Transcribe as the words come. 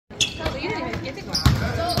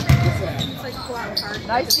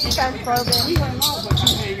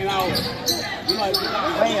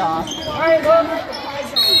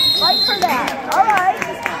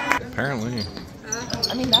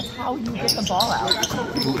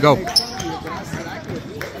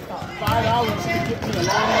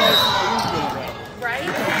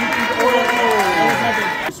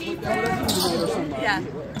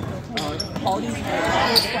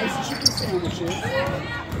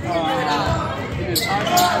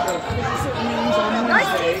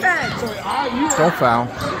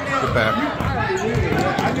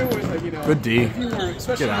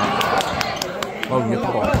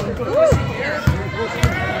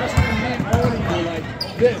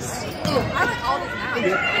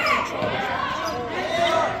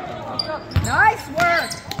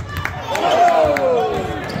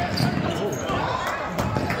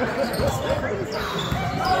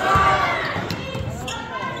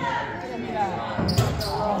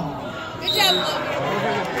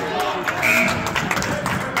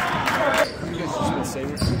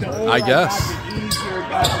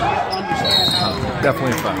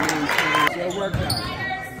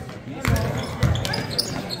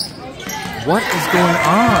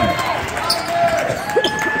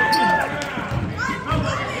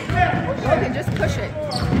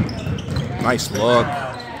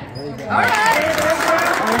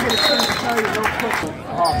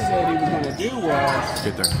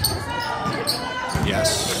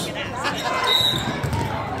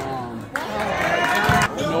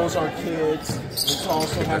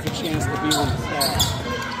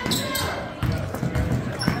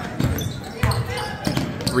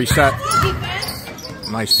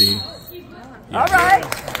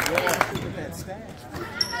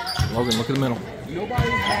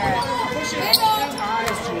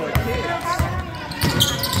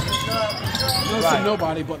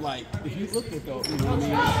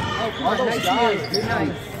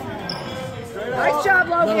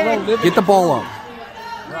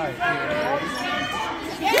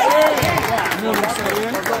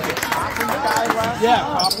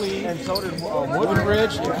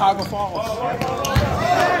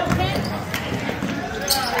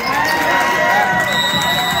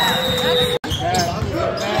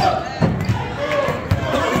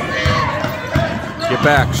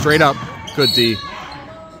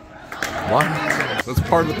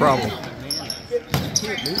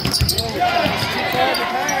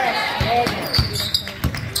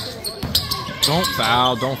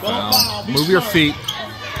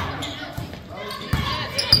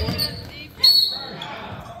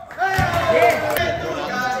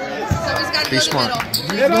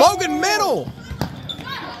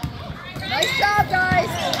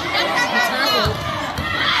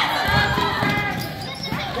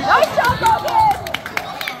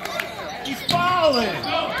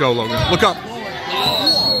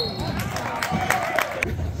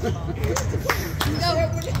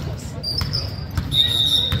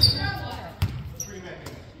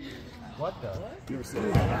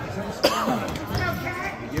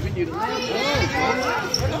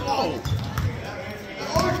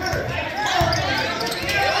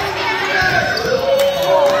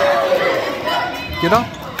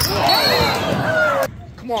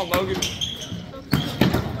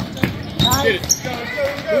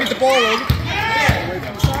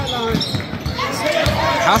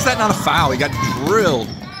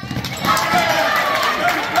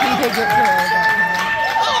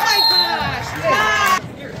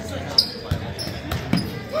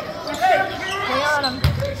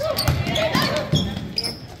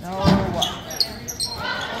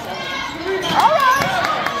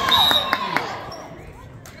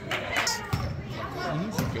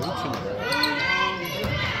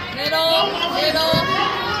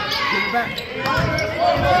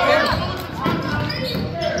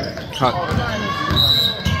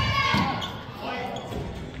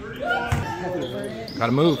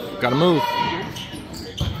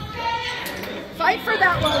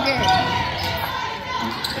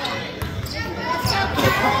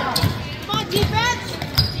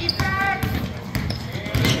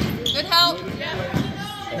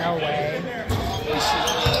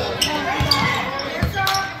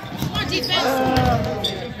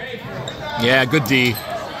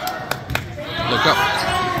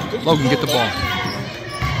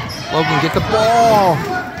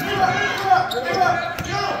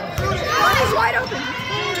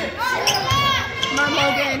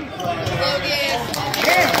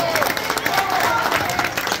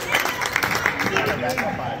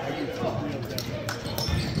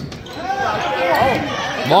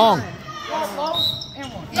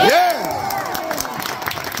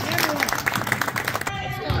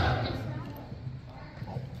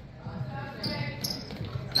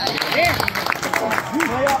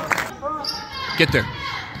Get there.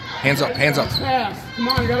 Hands up, hands up. Pass. Come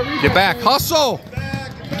on, you gotta read. Get back. Hustle.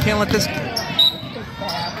 You can't let this.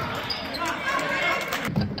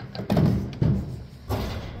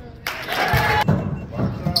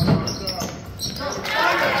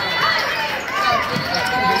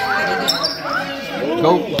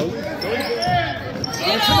 Go.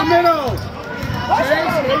 To the middle.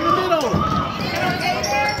 Chase, in the middle.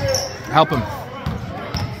 Help him.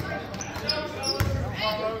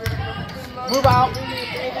 Move out.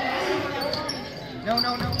 No.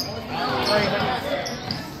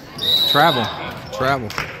 Travel. Travel.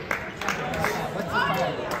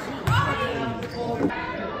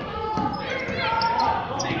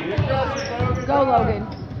 Go, Logan.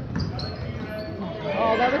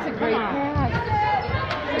 Oh, that was a great pass.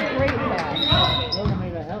 A great pass.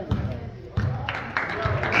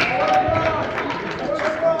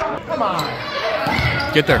 Come on.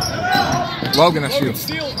 Get there. Logan, that's you.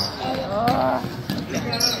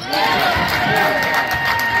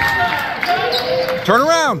 Turn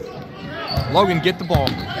around. Logan, get the ball.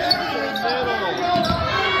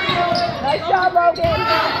 Nice job, Logan.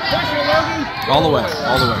 All the way.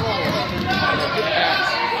 All the way.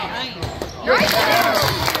 Nice.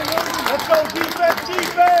 Let's go, defense.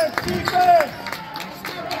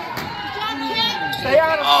 Stay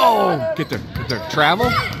out of Oh, get there. Get there. Travel.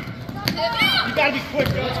 You gotta be quick.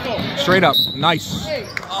 Let's go. Straight up. Nice.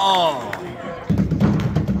 Oh.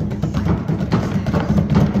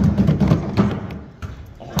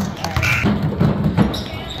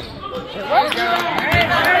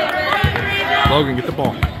 Logan, get the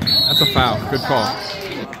ball. That's a foul. Good call.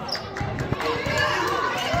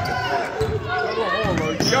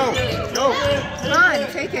 Go. Come on,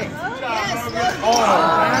 take it. Oh,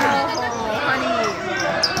 honey.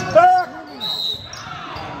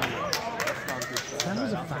 That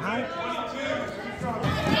was a foul?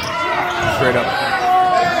 Straight up.